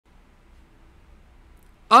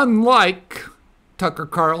Unlike Tucker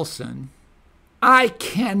Carlson, I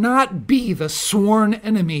cannot be the sworn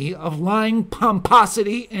enemy of lying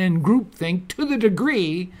pomposity and groupthink to the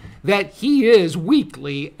degree that he is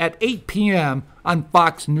weekly at 8 p.m. on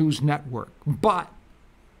Fox News Network. But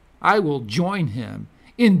I will join him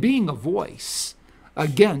in being a voice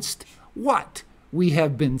against what we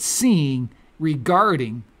have been seeing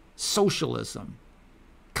regarding socialism,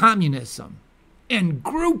 communism, and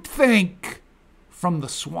groupthink from the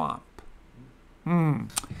swamp. I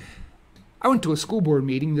went to a school board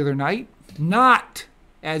meeting the other night, not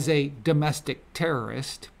as a domestic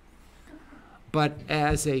terrorist, but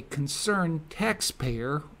as a concerned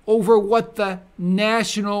taxpayer over what the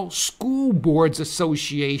National School Boards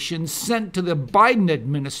Association sent to the Biden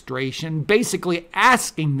administration, basically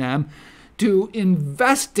asking them to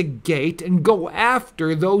investigate and go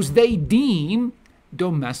after those they deem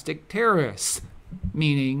domestic terrorists,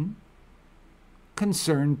 meaning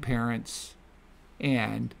concerned parents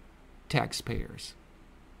and taxpayers.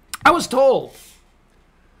 I was told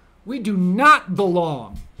we do not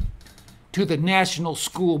belong to the National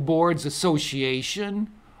School Boards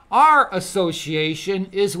Association. Our association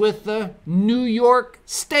is with the New York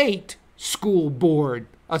State School Board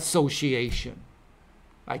Association.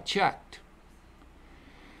 I checked.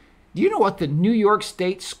 Do you know what the New York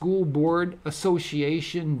State School Board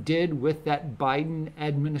Association did with that Biden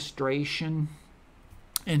administration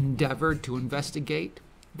endeavor to investigate?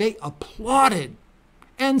 They applauded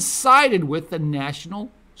and sided with the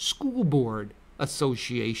National School Board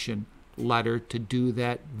Association letter to do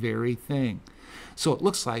that very thing. So it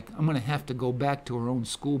looks like I'm going to have to go back to our own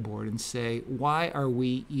school board and say, why are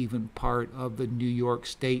we even part of the New York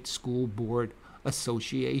State School Board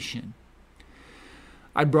Association?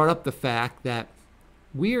 I brought up the fact that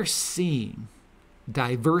we are seeing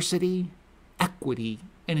diversity, equity,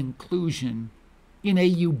 and inclusion in a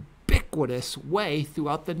ubiquitous way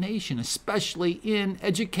throughout the nation, especially in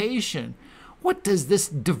education. What does this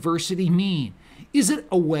diversity mean? Is it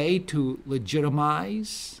a way to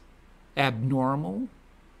legitimize abnormal,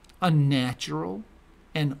 unnatural,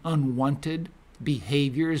 and unwanted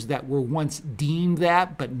behaviors that were once deemed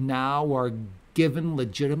that but now are given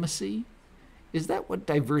legitimacy? Is that what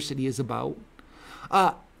diversity is about?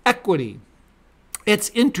 Equity. It's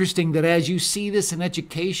interesting that as you see this in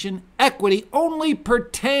education, equity only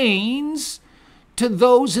pertains to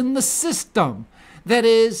those in the system. That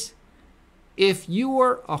is, if you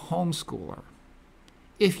are a homeschooler,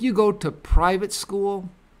 if you go to private school,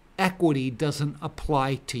 equity doesn't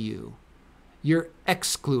apply to you. You're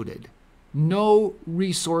excluded. No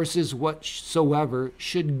resources whatsoever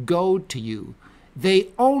should go to you. They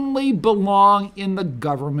only belong in the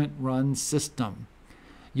government-run system.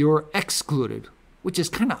 You're excluded, which is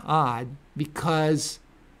kind of odd because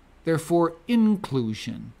they're for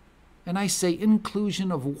inclusion. And I say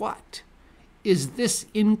inclusion of what? Is this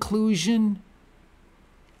inclusion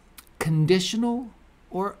conditional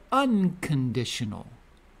or unconditional?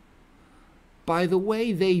 By the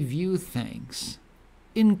way they view things,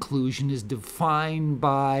 inclusion is defined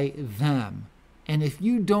by them. And if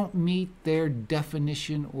you don't meet their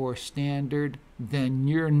definition or standard, then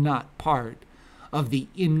you're not part of the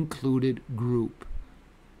included group.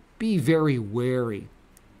 Be very wary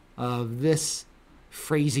of this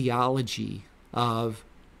phraseology of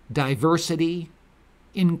diversity,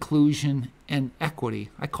 inclusion, and equity.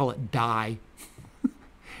 I call it DIE.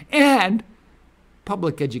 And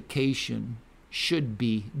public education should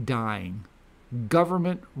be dying.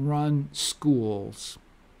 Government-run schools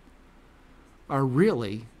are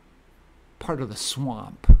really part of the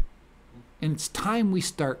swamp. And it's time we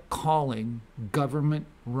start calling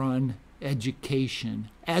government-run education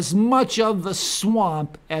as much of the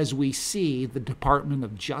swamp as we see the Department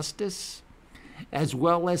of Justice, as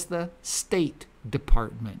well as the State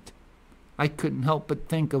Department. I couldn't help but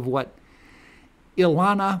think of what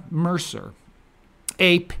Ilana Mercer,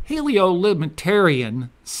 a paleolibertarian,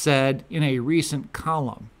 said in a recent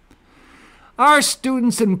column. Our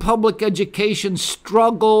students in public education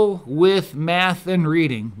struggle with math and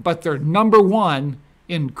reading, but they're number one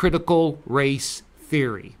in critical race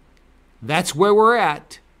theory. That's where we're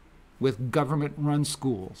at with government-run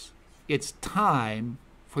schools. It's time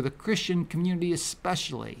for the Christian community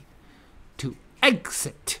especially to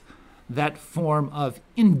exit that form of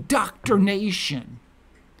indoctrination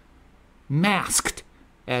masked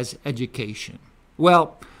as education.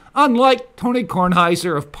 Well, unlike Tony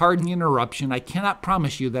Kornheiser of Pardon the Interruption, I cannot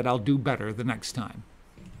promise you that I'll do better the next time.